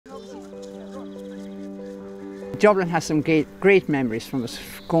Dublin has some great memories from us,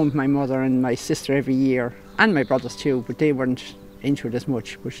 going with my mother and my sister every year, and my brothers too, but they weren't into it as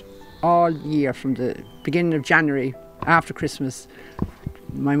much. But all year, from the beginning of January, after Christmas,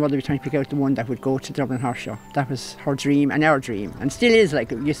 my mother would try to pick out the one that would go to Dublin Horse Show. That was her dream and our dream, and still is.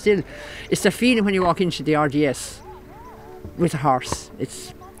 Like, it's the feeling when you walk into the RDS with a horse.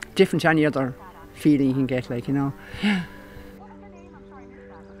 It's different to any other feeling you can get, like, you know.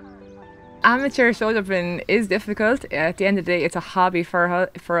 Amateur show jumping is difficult. At the end of the day, it's a hobby for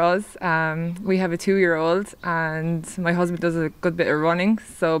us. We have a 2-year-old, and my husband does a good bit of running.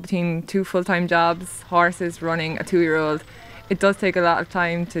 So between 2 full-time jobs, horses, running, a 2-year-old, it does take a lot of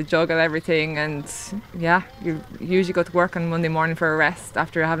time to juggle everything. And yeah, you usually go to work on Monday morning for a rest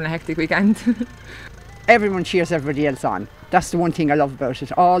after having a hectic weekend. Everyone cheers everybody else on. That's the one thing I love about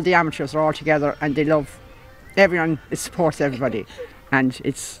it. All the amateurs are all together, and they love everyone. It supports everybody, and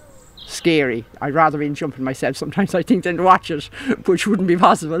it's scary. I'd rather be jumping myself sometimes, I think, than to watch it, which wouldn't be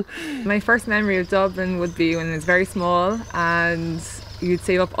possible. My first memory of Dublin would be when I was very small, and you'd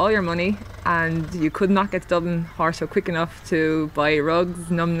save up all your money, and you could not get to Dublin Horse Show quick enough to buy rugs,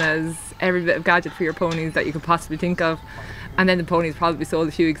 numnas, every bit of gadget for your ponies that you could possibly think of, and then the ponies probably sold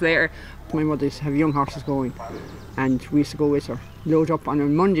a few weeks later. My mother used to have young horses going, and we used to go with her, load up on a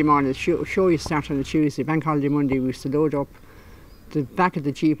Monday morning. The show used to start on a Tuesday, bank holiday Monday. We used to load up. The back of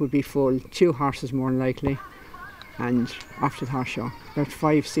the Jeep would be full, 2 horses more than likely, and after the horse show, about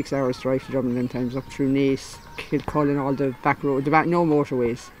 5-6 hours drive to Dublin, then times up through Naas, Kilkenny, all the back road, no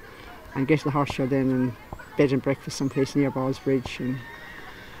motorways, and get to the horse show then, and bed and breakfast someplace near Ballsbridge. And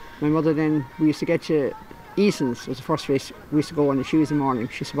my mother then, we used to get to Eason's, was the first race we used to go on a Tuesday morning.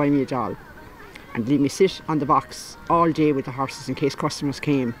 She used to buy me a doll and leave me sit on the box all day with the horses in case customers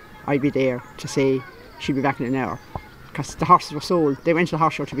came. I'd be there to say she'd be back in an hour, because the horses were sold. They went to the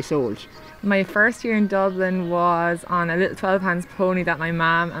horse show to be sold. My first year in Dublin was on a little 12 hands pony that my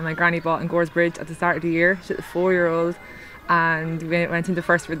mum and my granny bought in Goresbridge at the start of the year. She was a 4-year-old, and we went into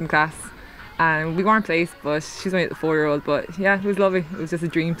first rhythm class. And we weren't placed, but she's only at the 4-year-old. But yeah, it was lovely. It was just a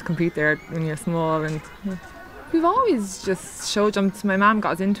dream to compete there when you're small. And yeah. We've always just show jumped. My mum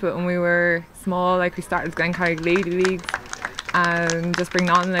got us into it when we were small. Like, we started Glencarrig Lady Leagues and just bringing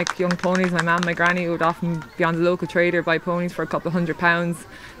on like young ponies. My mum, my granny would often be on the local trader, buy ponies for a couple of £100.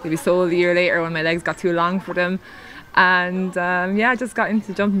 They'd be sold a year later when my legs got too long for them. And yeah, I just got into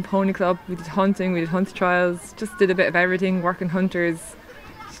the jumping pony club. We did hunting, we did hunter trials, just did a bit of everything, working hunters,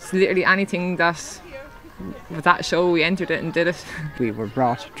 just literally anything that with that show, we entered it and did it. We were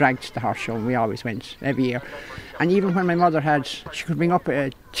dragged to the horse show, and we always went every year. And even when my mother she could bring up a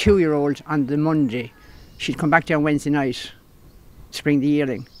 2-year-old on the Monday, she'd come back down Wednesday night to bring the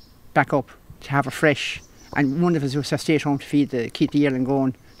yearling back up to have her fresh, and one of us was to stay at home to keep the yearling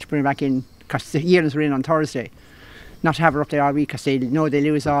going, to bring her back in, because the yearlings were in on Thursday, not to have her up there all week, because they know they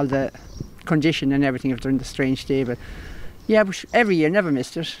lose all the condition and everything if they're in the strange stable. Yeah, but every year, never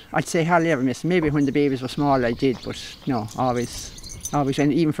missed it. I'd say hardly ever missed it. Maybe when the babies were small I did, but no, always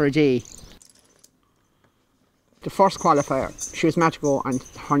went, even for a day. The first qualifier, she was meant to go, and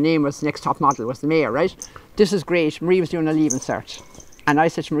her name was Next Top Model, was the mayor, right? This is great. Marie was doing a leaving cert, and I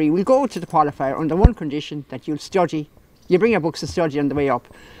said to Marie, we'll go to the qualifier under one condition, that you'll study. You bring your books to study on the way up.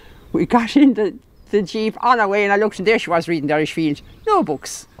 We got in the Jeep on our way, and I looked, and there she was reading the Irish Field. No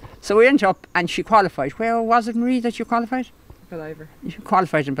books. So we went up, and she qualified. Where was it, Marie, that you qualified? Believer. You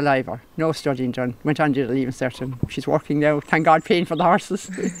qualified in Believer. No studying done. Went on to the leaving cert, and she's working now. Thank God, paying for the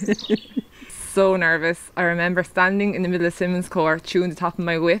horses. So nervous. I remember standing in the middle of Simmons Court, chewing the top of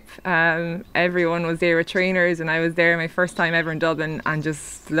my whip. Everyone was there with trainers, and I was there my first time ever in Dublin, and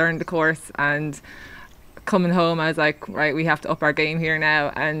just learned the course. And coming home, I was like, right, we have to up our game here now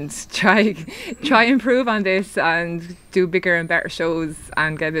and try improve on this and do bigger and better shows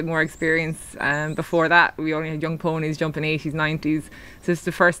and get a bit more experience. Before that, we only had young ponies jumping 80s, 90s, so it's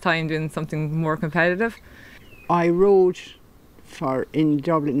the first time doing something more competitive. I rode in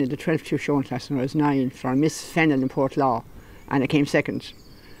Dublin in the 12-2 showing class when I was 9 for Miss Fennel in Portlaw, and I came second.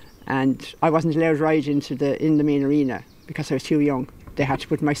 And I wasn't allowed to ride in the main arena because I was too young. They had to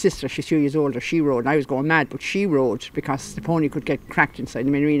put my sister, she's 2 years older, she rode, and I was going mad, but she rode because the pony could get cracked inside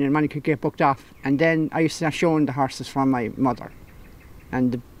the main arena and money could get booked off. And then I used to start showing the horses from my mother.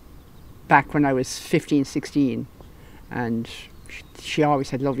 And back when I was 15, 16, and she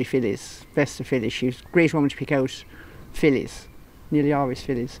always had lovely fillies, best of fillies. She was a great woman to pick out fillies, nearly always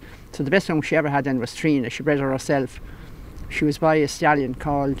fillies. So the best one she ever had then was Trina. She bred her herself. She was by a stallion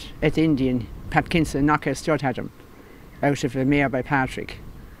called Et Indian. Pat Kinson, Knockout Stud had him, out of a mare by Patrick.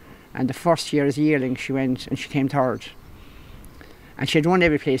 And the first year as a yearling she went and she came third. And she had won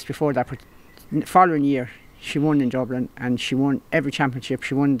every place before that, but the following year she won in Dublin, and she won every championship.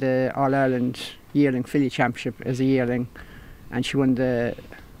 She won the All-Ireland Yearling Filly Championship as a yearling, and she won the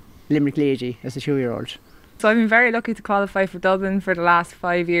Limerick Lady as a 2-year-old. So I've been very lucky to qualify for Dublin for the last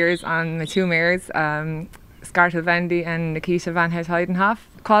 5 years on my 2 mares, Scartel Vendy and Nikita Van Het Heidenhoff.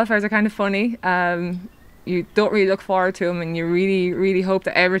 Qualifiers are kind of funny. You don't really look forward to them, and you really hope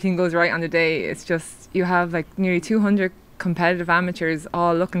that everything goes right on the day. It's just, you have like nearly 200 competitive amateurs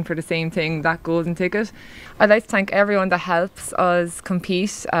all looking for the same thing, that golden ticket. I'd like to thank everyone that helps us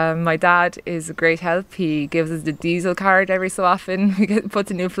compete. My dad is a great help. He gives us the diesel card every so often. He puts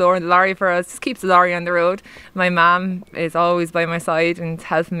a new floor in the lorry for us, just keeps the lorry on the road. My mum is always by my side and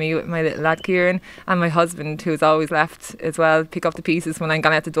helping me with my little lad Kieran, and my husband, who's always left as well, pick up the pieces when I'm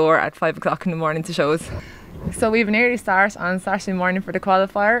gone out the door at 5 o'clock in the morning to shows. So we have an early start on Saturday morning for the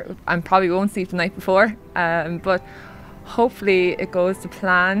qualifier, and probably won't sleep the night before, but hopefully it goes to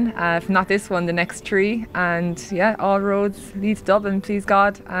plan. If not this one, the next 3, and yeah, all roads lead to Dublin, please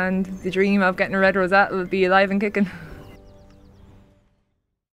God, and the dream of getting a red rosette will be alive and kicking.